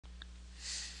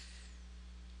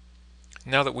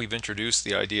Now that we've introduced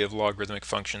the idea of logarithmic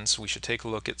functions, we should take a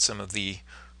look at some of the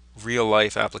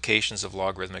real-life applications of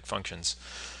logarithmic functions.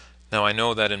 Now, I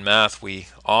know that in math we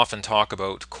often talk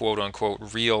about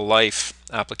quote-unquote real-life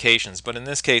applications, but in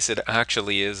this case it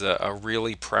actually is a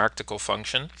really practical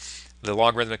function. The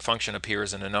logarithmic function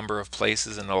appears in a number of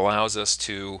places and allows us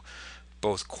to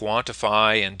both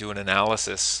quantify and do an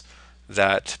analysis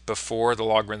that before the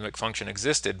logarithmic function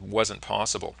existed wasn't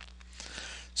possible.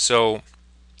 So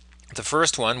the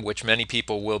first one, which many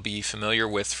people will be familiar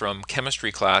with from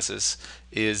chemistry classes,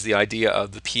 is the idea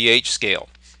of the pH scale,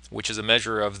 which is a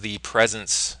measure of the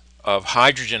presence of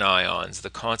hydrogen ions, the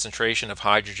concentration of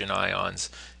hydrogen ions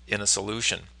in a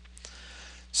solution.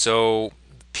 So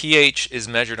pH is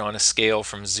measured on a scale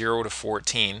from 0 to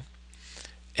 14,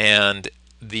 and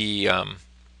the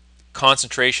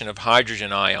concentration of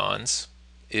hydrogen ions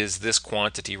is this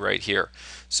quantity right here.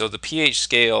 So the pH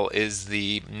scale is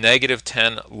the negative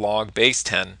 10 log base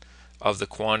 10 of the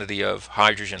quantity of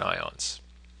hydrogen ions.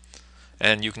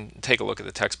 And you can take a look at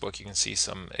the textbook. You can see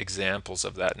some examples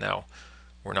of that now.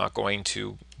 We're not going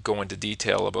to go into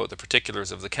detail about the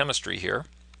particulars of the chemistry here.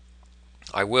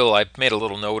 I made a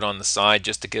little note on the side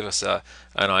just to give us an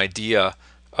idea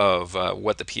of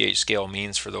what the pH scale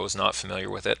means for those not familiar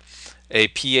with it. A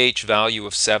pH value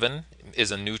of 7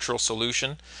 is a neutral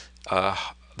solution. The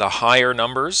higher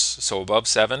numbers, so above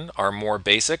 7, are more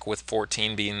basic, with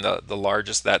 14 being the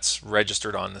largest that's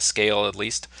registered on the scale at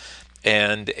least.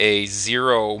 And a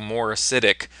 0 more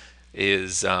acidic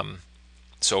is,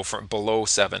 so from below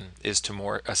 7 is to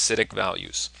more acidic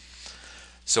values.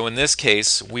 So in this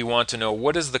case, we want to know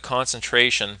what is the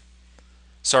concentration.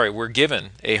 We're given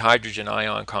a hydrogen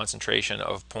ion concentration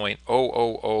of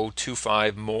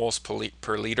 0.00025 moles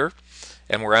per liter,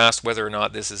 and we're asked whether or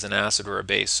not this is an acid or a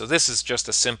base. So this is just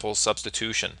a simple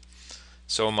substitution.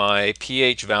 So my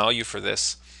pH value for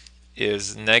this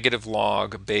is negative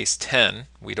log base 10.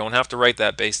 We don't have to write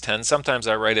that base 10. Sometimes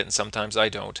I write it and sometimes I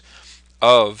don't,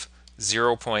 of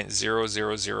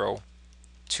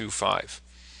 0.00025.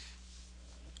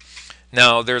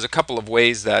 Now, there's a couple of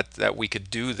ways that we could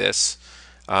do this.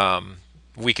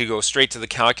 We could go straight to the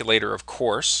calculator, of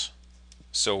course.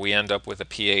 So we end up with a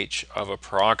pH of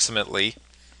approximately,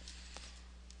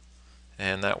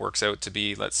 and that works out to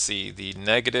be, let's see, the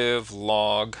negative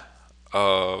log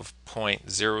of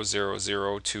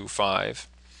 0.00025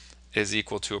 is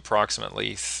equal to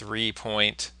approximately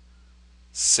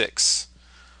 3.6.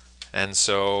 And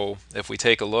so if we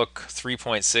take a look,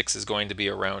 3.6 is going to be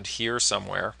around here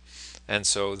somewhere. And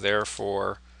so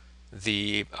therefore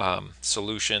the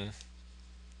solution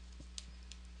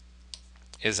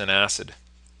is an acid.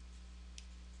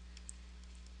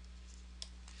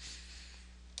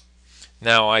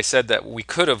 Now, I said that we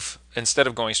could have, instead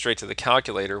of going straight to the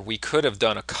calculator, we could have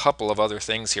done a couple of other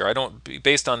things here.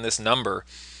 Based on this number,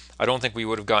 I don't think we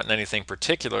would have gotten anything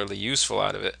particularly useful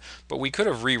out of it, but we could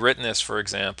have rewritten this, for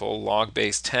example, log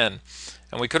base 10,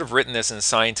 and we could have written this in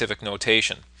scientific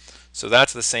notation. So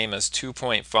that's the same as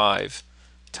 2.5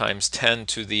 times 10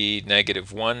 to the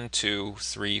negative 1, 2,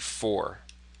 3, 4.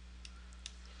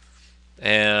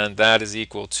 And that is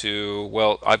equal to,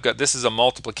 well, this is a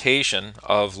multiplication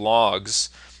of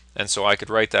logs, and so I could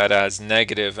write that as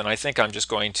negative, and I think I'm just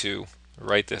going to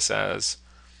write this as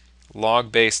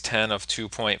log base 10 of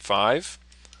 2.5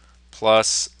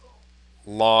 plus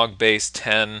log base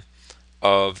 10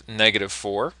 of negative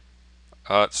 4,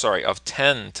 of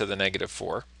 10 to the negative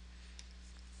 4,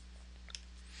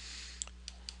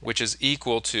 which is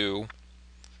equal to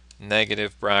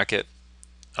negative bracket.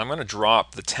 I'm going to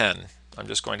drop the 10. I'm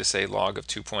just going to say log of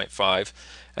 2.5.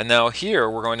 And now here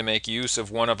we're going to make use of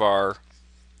one of our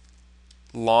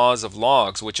laws of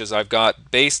logs, which is I've got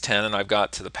base 10 and I've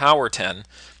got to the power 10.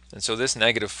 And so this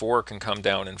negative 4 can come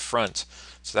down in front.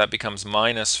 So that becomes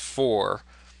minus 4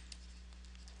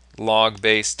 log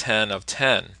base 10 of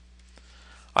 10.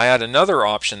 I had another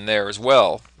option there as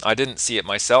well. I didn't see it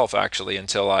myself actually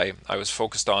until I was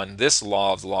focused on this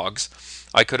law of logs.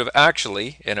 I could have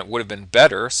actually, and it would have been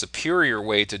better, superior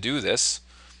way to do this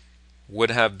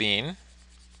would have been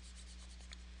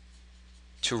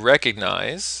to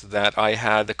recognize that I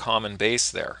had the common base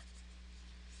there.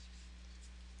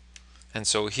 And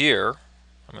so here,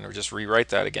 I'm going to just rewrite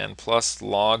that again, plus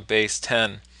log base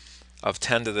 10 of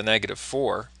 10 to the negative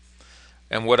 4.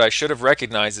 And what I should have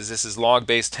recognized is this is log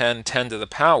base 10, 10 to the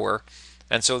power,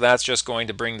 and so that's just going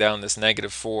to bring down this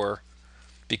negative 4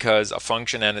 because a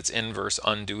function and its inverse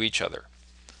undo each other.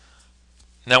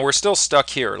 Now we're still stuck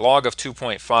here, log of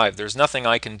 2.5. There's nothing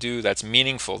I can do that's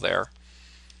meaningful there.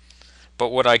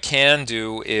 But what I can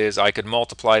do is I could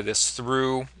multiply this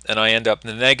through, and I end up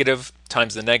the negative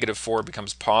times the negative 4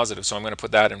 becomes positive. So I'm going to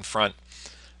put that in front,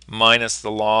 minus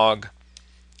the log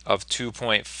of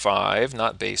 2.5,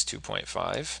 not base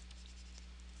 2.5,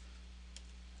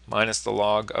 minus the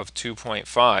log of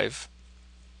 2.5.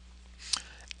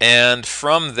 And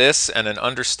from this and an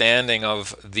understanding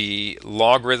of the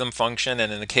logarithm function,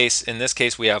 and in this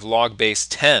case we have log base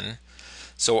 10,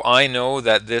 so I know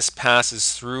that this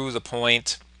passes through the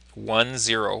point 1,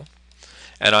 0,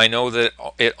 and I know that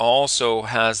it also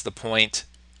has the point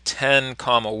 10,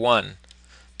 1,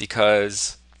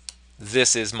 because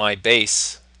this is my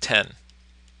base 10.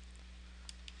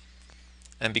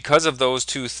 And because of those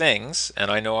two things,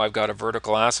 and I know I've got a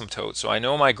vertical asymptote, so I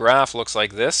know my graph looks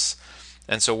like this.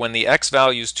 And so when the x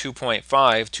value is 2.5,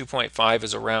 2.5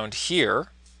 is around here.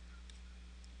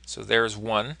 So there's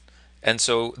 1. And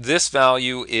so this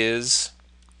value is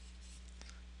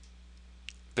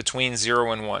between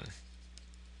 0 and 1.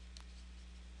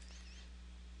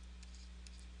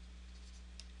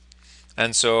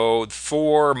 And so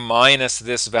 4 minus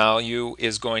this value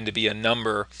is going to be a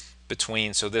number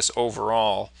between, so this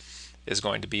overall is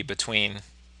going to be between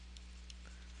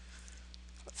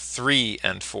 3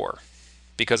 and 4,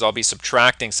 because I'll be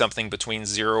subtracting something between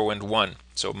 0 and 1.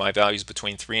 So my value is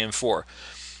between 3 and 4.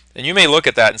 And you may look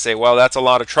at that and say, well, that's a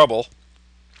lot of trouble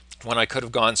when I could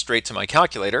have gone straight to my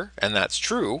calculator, and that's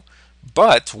true.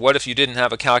 But what if you didn't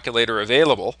have a calculator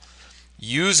available?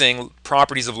 Using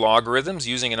properties of logarithms,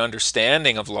 using an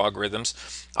understanding of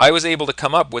logarithms, I was able to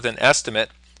come up with an estimate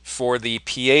for the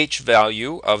pH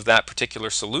value of that particular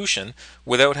solution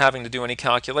without having to do any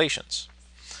calculations.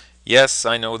 Yes,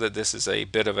 I know that this is a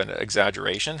bit of an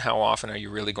exaggeration. How often are you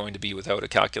really going to be without a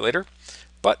calculator?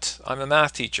 But I'm a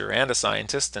math teacher and a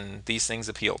scientist, and these things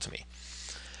appeal to me.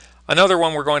 Another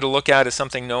one we're going to look at is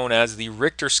something known as the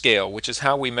Richter scale, which is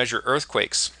how we measure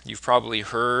earthquakes. You've probably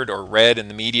heard or read in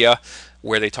the media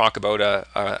where they talk about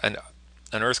an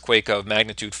earthquake of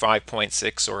magnitude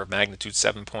 5.6 or magnitude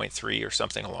 7.3 or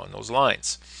something along those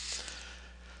lines.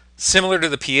 Similar to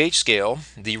the pH scale,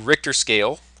 the Richter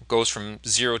scale goes from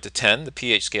 0 to 10. The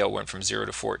pH scale went from 0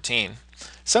 to 14.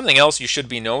 Something else you should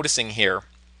be noticing here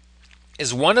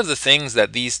is one of the things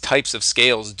that these types of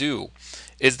scales do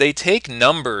is they take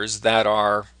numbers that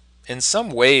are in some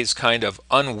ways kind of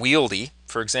unwieldy.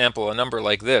 For example, a number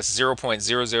like this,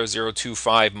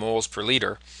 0.00025 moles per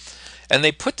liter, and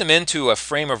they put them into a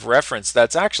frame of reference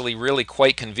that's actually really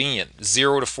quite convenient.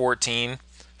 0 to 14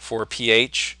 for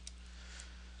pH.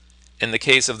 In the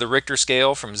case of the Richter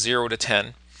scale, from 0 to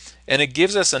 10. And it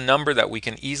gives us a number that we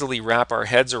can easily wrap our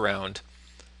heads around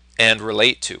and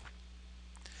relate to.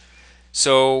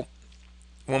 So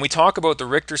when we talk about the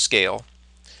Richter scale,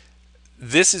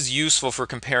 this is useful for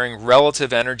comparing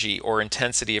relative energy or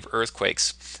intensity of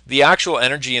earthquakes. The actual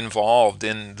energy involved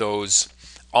in those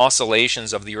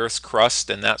oscillations of the Earth's crust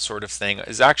and that sort of thing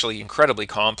is actually incredibly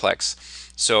complex.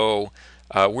 So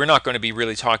we're not going to be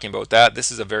really talking about that.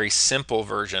 This is a very simple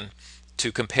version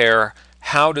to compare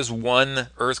how does one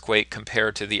earthquake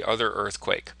compare to the other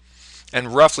earthquake.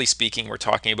 And roughly speaking, we're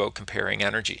talking about comparing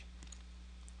energy.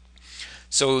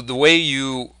 So the way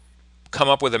you come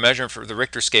up with a measurement for the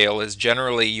Richter scale is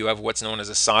generally you have what's known as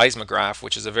a seismograph,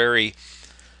 which is a very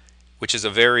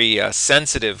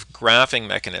sensitive graphing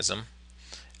mechanism,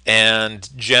 and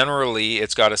generally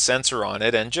it's got a sensor on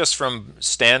it, and just from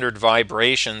standard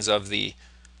vibrations of the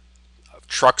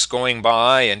trucks going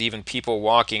by and even people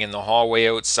walking in the hallway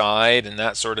outside and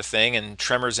that sort of thing, and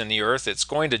tremors in the earth, it's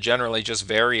going to generally just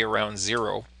vary around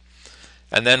 0.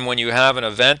 And then when you have an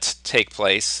event take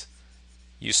place,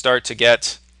 you start to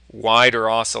get wider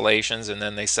oscillations, and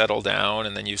then they settle down,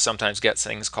 and then you sometimes get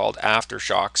things called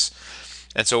aftershocks.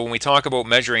 And so when we talk about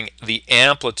measuring the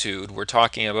amplitude, we're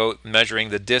talking about measuring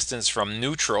the distance from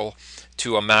neutral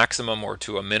to a maximum or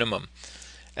to a minimum.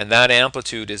 And that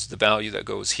amplitude is the value that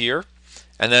goes here.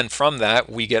 And then from that,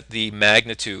 we get the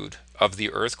magnitude of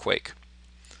the earthquake.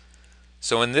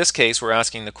 So in this case, we're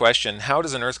asking the question, how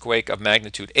does an earthquake of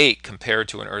magnitude 8 compare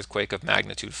to an earthquake of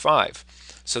magnitude 5?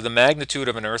 So the magnitude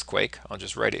of an earthquake, I'll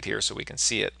just write it here so we can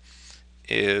see it,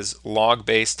 is log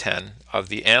base 10 of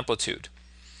the amplitude.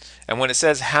 And when it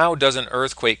says how does an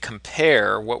earthquake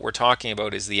compare, what we're talking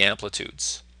about is the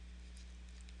amplitudes.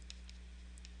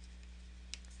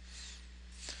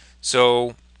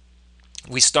 So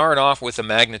we start off with a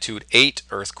magnitude 8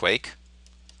 earthquake,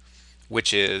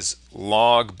 which is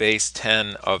log base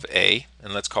 10 of A,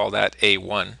 and let's call that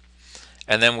A1.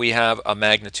 And then we have a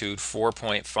magnitude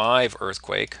 4.5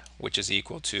 earthquake, which is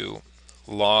equal to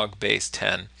log base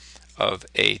 10 of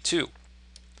A2.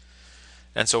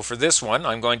 And so for this one,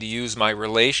 I'm going to use my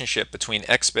relationship between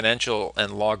exponential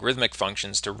and logarithmic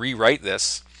functions to rewrite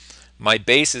this. My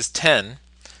base is 10,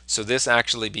 so this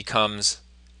actually becomes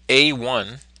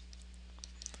a1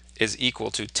 is equal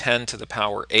to 10 to the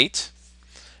power 8.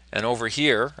 And over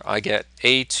here, I get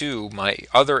a2, my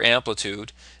other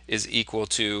amplitude, is equal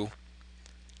to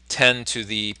 10 to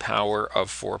the power of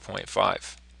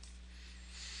 4.5.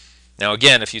 Now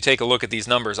again, if you take a look at these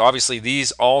numbers, obviously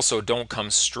these also don't come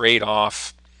straight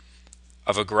off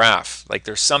of a graph. Like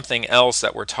there's something else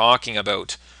that we're talking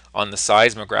about on the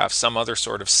seismograph, some other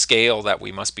sort of scale that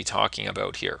we must be talking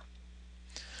about here.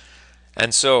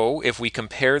 And so if we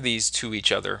compare these to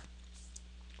each other,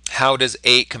 how does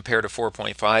 8 compare to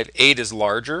 4.5? 8 is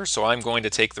larger, so I'm going to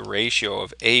take the ratio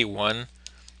of a1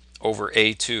 over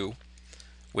a2,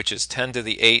 which is 10 to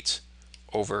the 8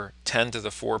 over 10 to the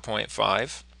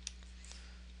 4.5.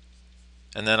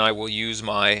 And then I will use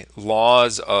my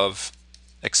laws of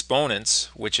exponents,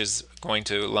 which is going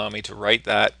to allow me to write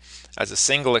that as a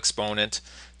single exponent,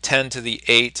 10 to the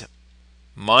 8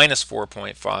 minus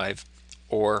 4.5,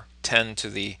 or 10 to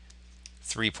the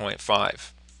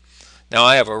 3.5. Now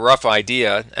I have a rough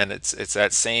idea, and it's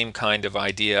that same kind of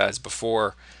idea as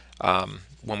before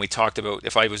when we talked about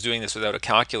if I was doing this without a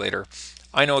calculator.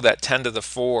 I know that 10 to the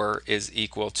 4 is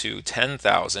equal to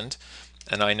 10,000,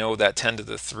 and I know that 10 to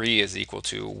the 3 is equal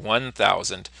to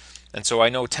 1,000. And so I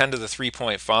know 10 to the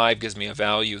 3.5 gives me a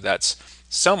value that's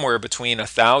somewhere between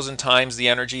 1,000 times the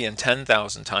energy and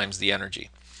 10,000 times the energy.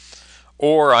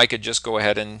 Or I could just go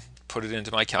ahead and put it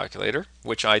into my calculator,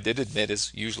 which I did admit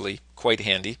is usually quite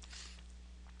handy.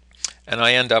 And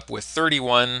I end up with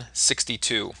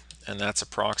 3162, and that's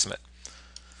approximate.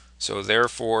 So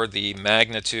therefore the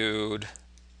magnitude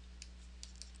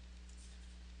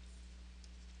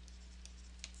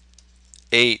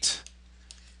eight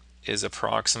is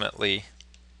approximately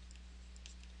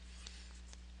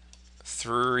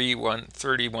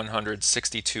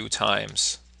 3,162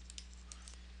 times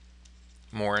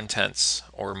more intense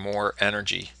or more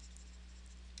energy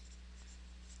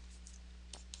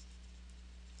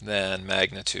than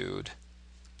magnitude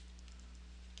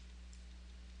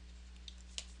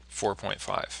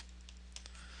 4.5.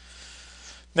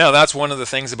 Now that's one of the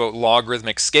things about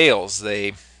logarithmic scales.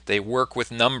 They work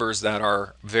with numbers that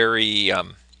are very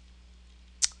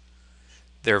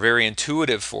they're very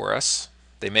intuitive for us.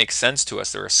 They make sense to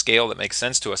us. They're a scale that makes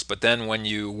sense to us. But then when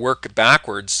you work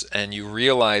backwards and you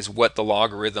realize what the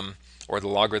logarithm or the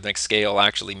logarithmic scale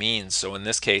actually means. So in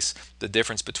this case, the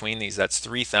difference between these, that's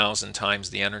 3,000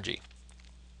 times the energy.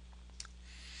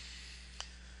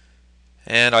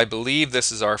 And I believe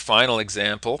this is our final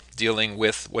example dealing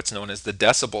with what's known as the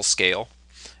decibel scale.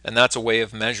 And that's a way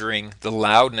of measuring the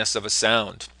loudness of a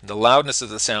sound. The loudness of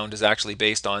the sound is actually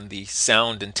based on the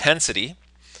sound intensity.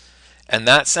 And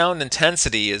that sound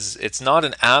intensity it's not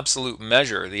an absolute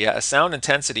measure. The sound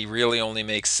intensity really only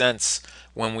makes sense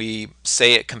when we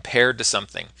say it compared to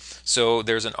something. So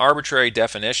there's an arbitrary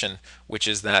definition, which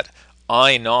is that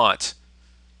I naught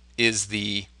is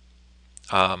the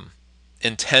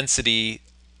intensity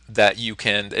that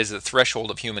is the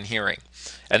threshold of human hearing.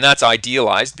 And that's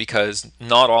idealized because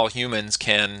not all humans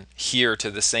can hear to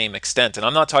the same extent. And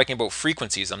I'm not talking about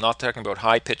frequencies. I'm not talking about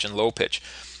high pitch and low pitch.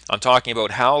 I'm talking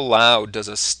about how loud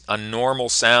does a normal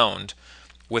sound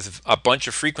with a bunch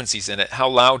of frequencies in it, how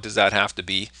loud does that have to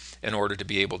be in order to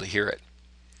be able to hear it?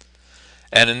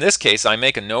 And in this case, I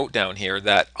make a note down here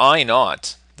that I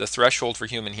naught, the threshold for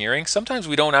human hearing, sometimes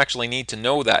we don't actually need to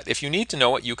know that. If you need to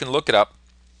know it, you can look it up.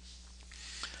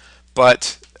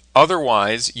 But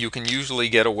otherwise, you can usually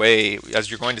get away, as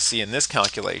you're going to see in this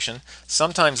calculation.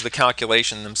 Sometimes the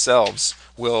calculation themselves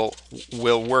will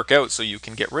work out so you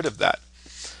can get rid of that.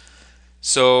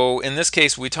 So in this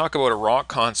case, we talk about a rock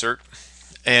concert,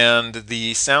 and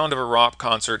the sound of a rock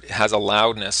concert has a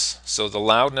loudness. So the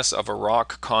loudness of a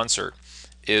rock concert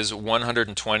is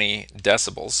 120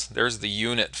 decibels. There's the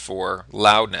unit for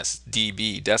loudness,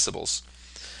 dB, decibels.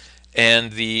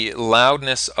 And the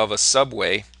loudness of a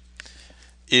subway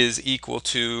is equal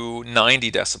to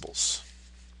 90 decibels.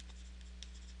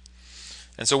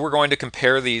 And so we're going to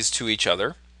compare these to each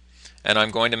other, and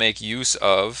I'm going to make use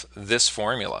of this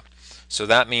formula. So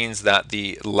that means that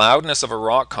the loudness of a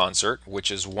rock concert,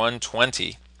 which is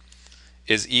 120,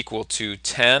 is equal to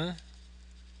 10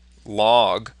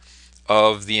 log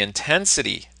of the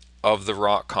intensity of the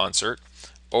rock concert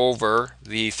over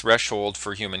the threshold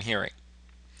for human hearing.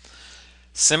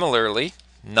 Similarly,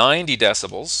 90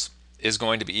 decibels is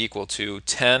going to be equal to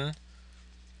 10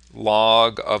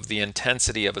 log of the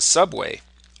intensity of a subway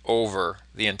over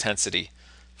the intensity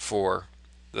for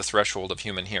the threshold of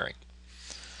human hearing.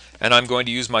 and I'm going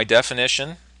to use my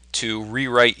definition to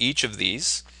rewrite each of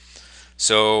these.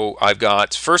 So I've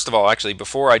got, first of all, actually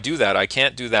before I do that, I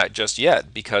can't do that just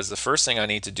yet, because the first thing I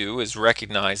need to do is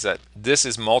recognize that this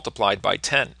is multiplied by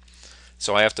 10.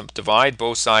 So I have to divide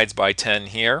both sides by 10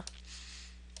 here,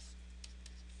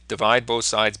 divide both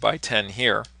sides by 10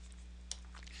 here,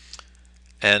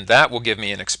 and that will give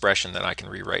me an expression that I can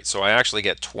rewrite. So I actually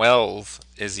get 12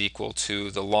 is equal to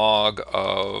the log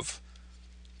of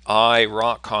I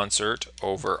rock concert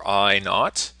over I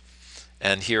naught,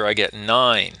 and here I get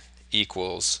 9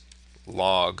 equals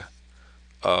log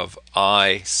of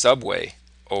I subway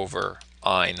over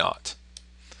I naught.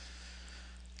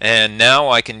 And now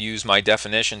I can use my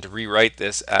definition to rewrite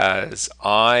this as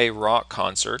I rock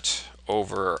concert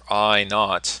over I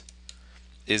naught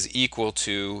is equal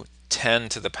to 10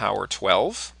 to the power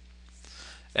 12.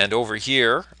 And over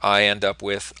here I end up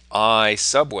with I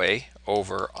subway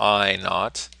over I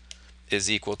naught is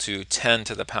equal to 10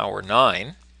 to the power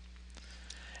 9.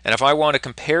 And if I want to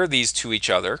compare these to each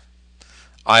other,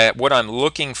 what I'm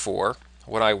looking for,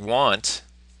 what I want,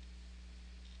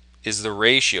 is the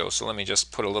ratio. So let me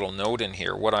just put a little note in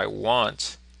here. What I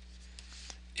want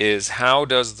is how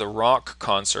does the rock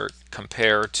concert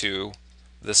compare to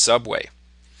the subway?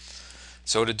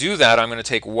 So to do that, I'm going to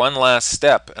take one last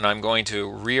step, and I'm going to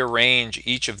rearrange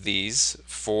each of these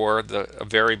for the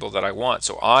variable that I want.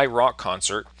 So I rock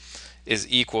concert is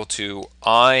equal to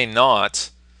I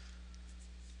naught.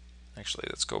 Actually,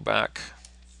 let's go back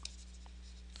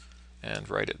and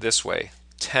write it this way.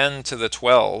 10 to the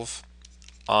 12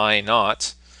 I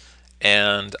naught,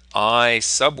 and I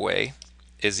subway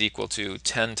is equal to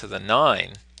 10 to the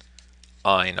 9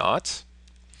 I naught.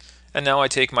 And now I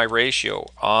take my ratio,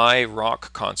 I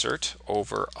rock concert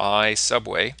over I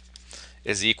subway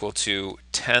is equal to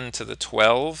 10 to the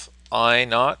 12 I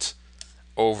naught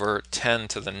over 10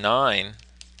 to the 9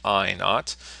 I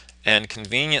naught. And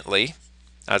conveniently,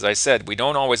 as I said, we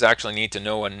don't always actually need to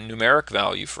know a numeric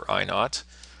value for I naught.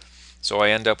 So I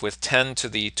end up with 10 to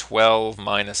the 12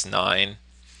 minus 9,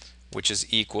 which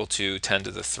is equal to 10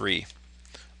 to the 3,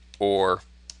 or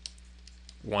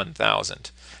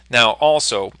 1000. Now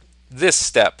also, this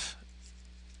step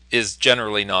is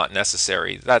generally not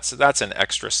necessary. That's an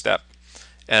extra step.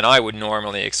 And I would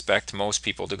normally expect most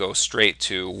people to go straight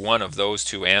to one of those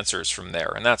two answers from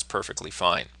there, and that's perfectly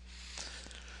fine.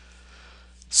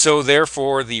 So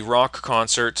therefore, the rock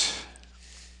concert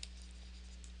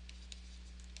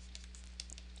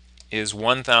is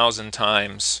 1000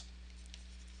 times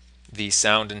the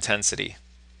sound intensity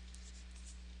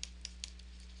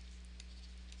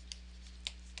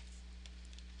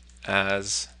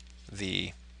as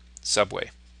the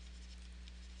subway.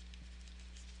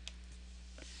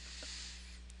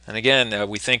 And again,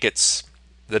 we think it's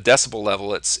the decibel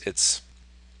level. It's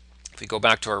if we go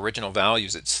back to our original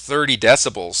values, it's 30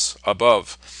 decibels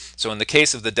above. So in the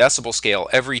case of the decibel scale,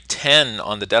 every 10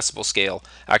 on the decibel scale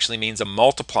actually means a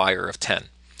multiplier of 10.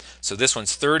 So this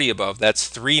one's 30 above. That's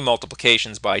 3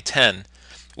 multiplications by 10,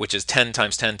 which is 10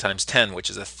 times 10 times 10, which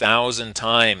is 1,000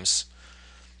 times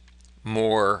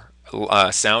more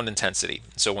sound intensity.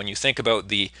 So when you think about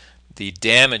the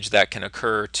damage that can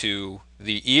occur to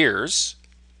the ears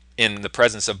in the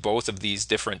presence of both of these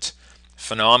different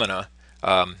phenomena,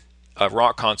 a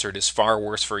rock concert is far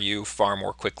worse for you far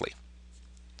more quickly.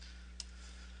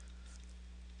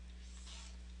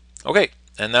 Okay,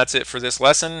 and that's it for this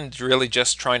lesson. Really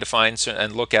just trying to find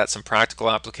and look at some practical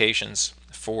applications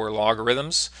for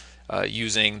logarithms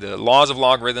using the laws of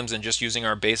logarithms and just using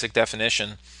our basic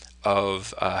definition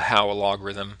of how a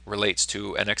logarithm relates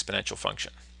to an exponential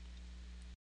function.